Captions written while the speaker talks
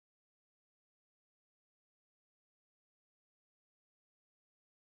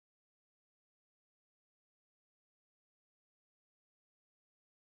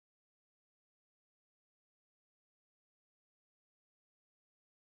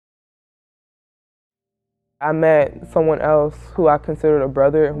I met someone else who I considered a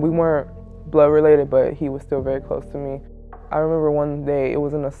brother. We weren't blood related, but he was still very close to me. I remember one day, it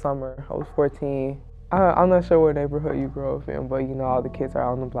was in the summer, I was 14. I'm not sure what neighborhood you grew up in, but you know, all the kids are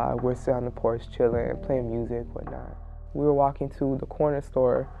out on the block. We're sitting on the porch chilling, playing music, whatnot. We were walking to the corner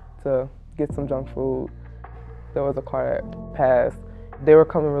store to get some junk food. There was a car that passed. They were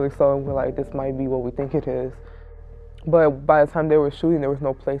coming really slow, and we're like, this might be what we think it is. But by the time they were shooting, there was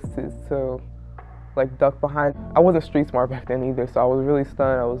no place to like duck behind. I wasn't street smart back then either, so I was really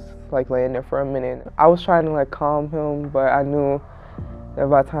stunned. I was like laying there for a minute. I was trying to like calm him, but I knew that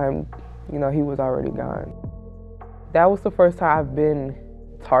by the time, you know, he was already gone. That was the first time I've been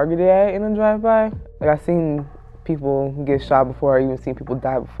targeted at in a drive-by. Like, I've seen people get shot before, I even seen people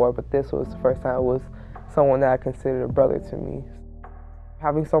die before, but this was the first time it was someone that I considered a brother to me.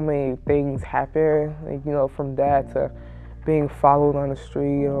 Having so many things happen, like, you know, from that to being followed on the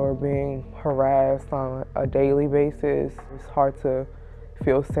street or being harassed on a daily basis, it's hard to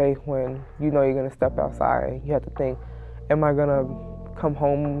feel safe when you know you're gonna step outside. You have to think, am I gonna come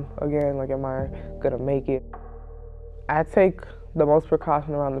home again? Like, am I gonna make it? I take the most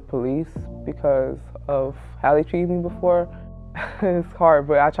precaution around the police because of how they treated me before. It's hard,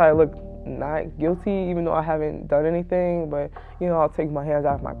 but I try to look not guilty even though I haven't done anything, but you know, I'll take my hands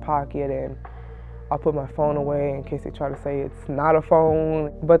out of my pocket and I'll put my phone away in case they try to say it's not a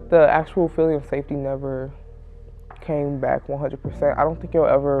phone. But the actual feeling of safety never came back 100%. I don't think it'll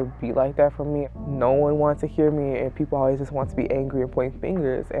ever be like that for me. No one wants to hear me, and people always just want to be angry and pointing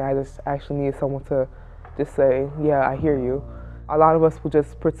fingers, and I just actually need someone to just say, yeah, I hear you. A lot of us will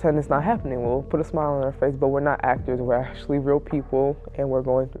just pretend it's not happening. We'll put a smile on our face, but we're not actors. We're actually real people, and we're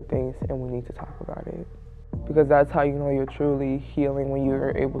going through things, and we need to talk about it. Because that's how you know you're truly healing, when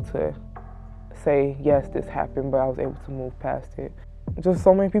you're able to say, yes, this happened, but I was able to move past it. Just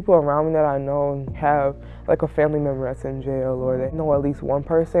so many people around me that I know have like a family member that's in jail, or they know at least one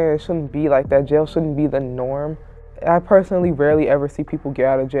person. It shouldn't be like that. Jail shouldn't be the norm. I personally rarely ever see people get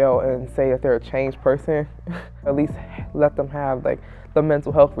out of jail and say that they're a changed person. At least let them have like the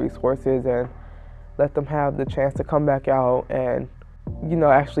mental health resources and let them have the chance to come back out and, you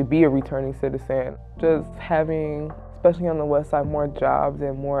know, actually be a returning citizen. Just having, especially on the West Side, more jobs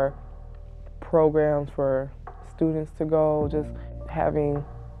and more programs for students to go, just having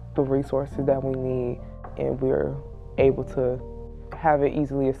the resources that we need, and we're able to have it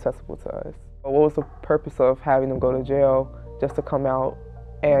easily accessible to us. What was the purpose of having them go to jail just to come out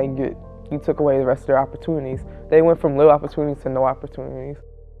and you took away the rest of their opportunities? They went from little opportunities to no opportunities.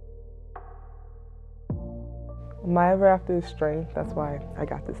 My EverAfter is strength. That's why I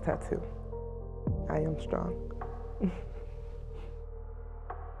got this tattoo. I am strong.